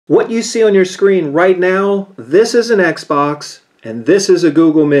What you see on your screen right now, this is an Xbox and this is a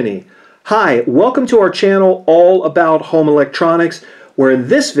Google Mini. Hi, welcome to our channel all about home electronics, where in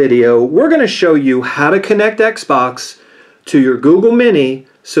this video we're going to show you how to connect Xbox to your Google Mini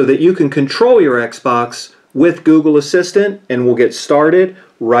so that you can control your Xbox with Google Assistant, and we'll get started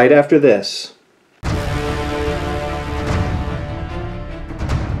right after this.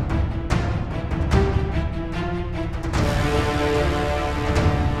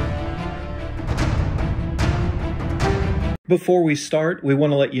 Before we start, we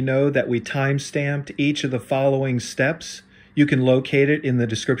want to let you know that we time-stamped each of the following steps. You can locate it in the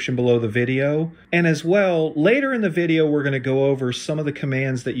description below the video. And as well, later in the video, we're going to go over some of the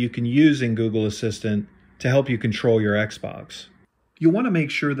commands that you can use in Google Assistant to help you control your Xbox. You'll want to make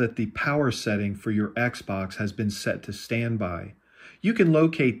sure that the power setting for your Xbox has been set to standby. You can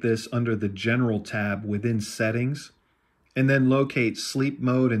locate this under the General tab within Settings, and then locate Sleep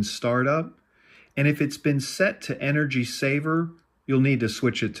Mode and Startup. And if it's been set to Energy Saver, you'll need to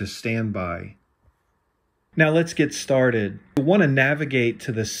switch it to Standby. Now let's get started. You'll want to navigate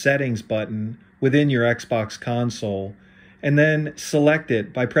to the Settings button within your Xbox console, and then select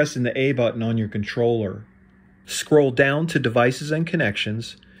it by pressing the A button on your controller. Scroll down to Devices and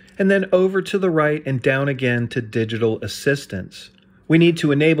Connections, and then over to the right and down again to Digital Assistance. We need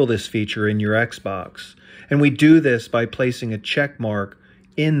to enable this feature in your Xbox, and we do this by placing a check mark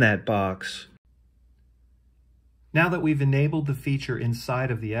in that box. Now that we've enabled the feature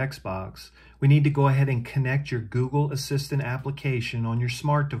inside of the Xbox, we need to go ahead and connect your Google Assistant application on your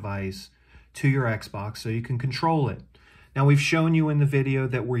smart device to your Xbox so you can control it. Now, we've shown you in the video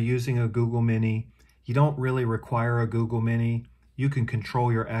that we're using a Google Mini. You don't really require a Google Mini. You can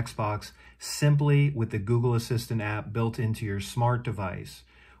control your Xbox simply with the Google Assistant app built into your smart device.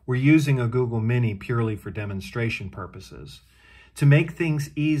 We're using a Google Mini purely for demonstration purposes. To make things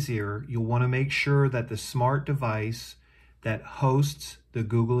easier, you'll want to make sure that the smart device that hosts the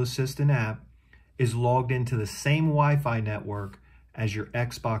Google Assistant app is logged into the same Wi-Fi network as your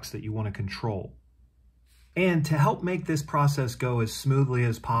Xbox that you want to control. And to help make this process go as smoothly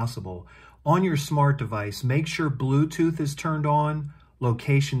as possible, on your smart device, make sure Bluetooth is turned on,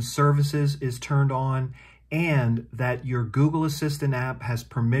 location services is turned on, and that your Google Assistant app has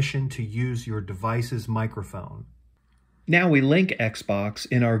permission to use your device's microphone. Now we link Xbox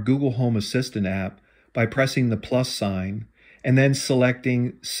in our Google Home Assistant app by pressing the plus sign and then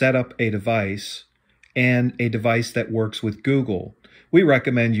selecting Set up a device and a device that works with Google. We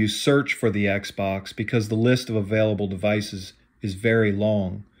recommend you search for the Xbox because the list of available devices is very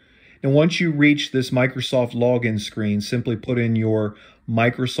long. And once you reach this Microsoft login screen, simply put in your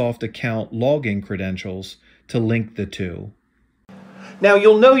Microsoft account login credentials to link the two. Now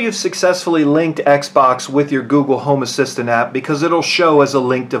you'll know you've successfully linked Xbox with your Google Home Assistant app because it'll show as a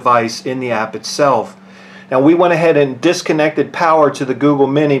linked device in the app itself. Now we went ahead and disconnected power to the Google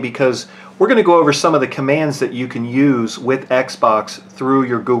Mini because we're going to go over some of the commands that you can use with Xbox through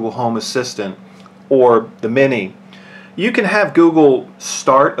your Google Home Assistant or the Mini. You can have Google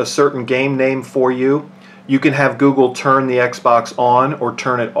start a certain game name for you. You can have Google turn the Xbox on or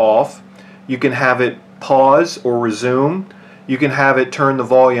turn it off. You can have it pause or resume. You can have it turn the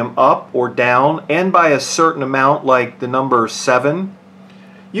volume up or down and by a certain amount, like the number 7.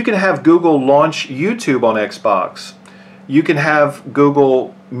 You can have Google launch YouTube on Xbox. You can have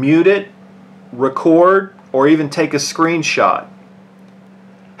Google mute it, record, or even take a screenshot.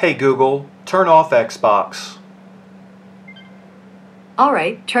 Hey Google, turn off Xbox. All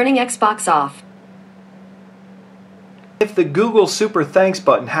right, turning Xbox off. If the Google Super Thanks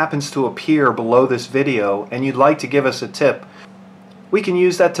button happens to appear below this video and you'd like to give us a tip, we can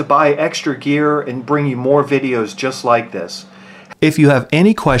use that to buy extra gear and bring you more videos just like this. If you have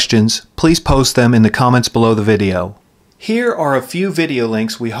any questions, please post them in the comments below the video. Here are a few video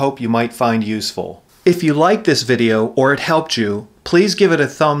links we hope you might find useful. If you liked this video or it helped you, please give it a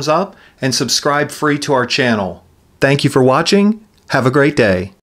thumbs up and subscribe free to our channel. Thank you for watching. Have a great day.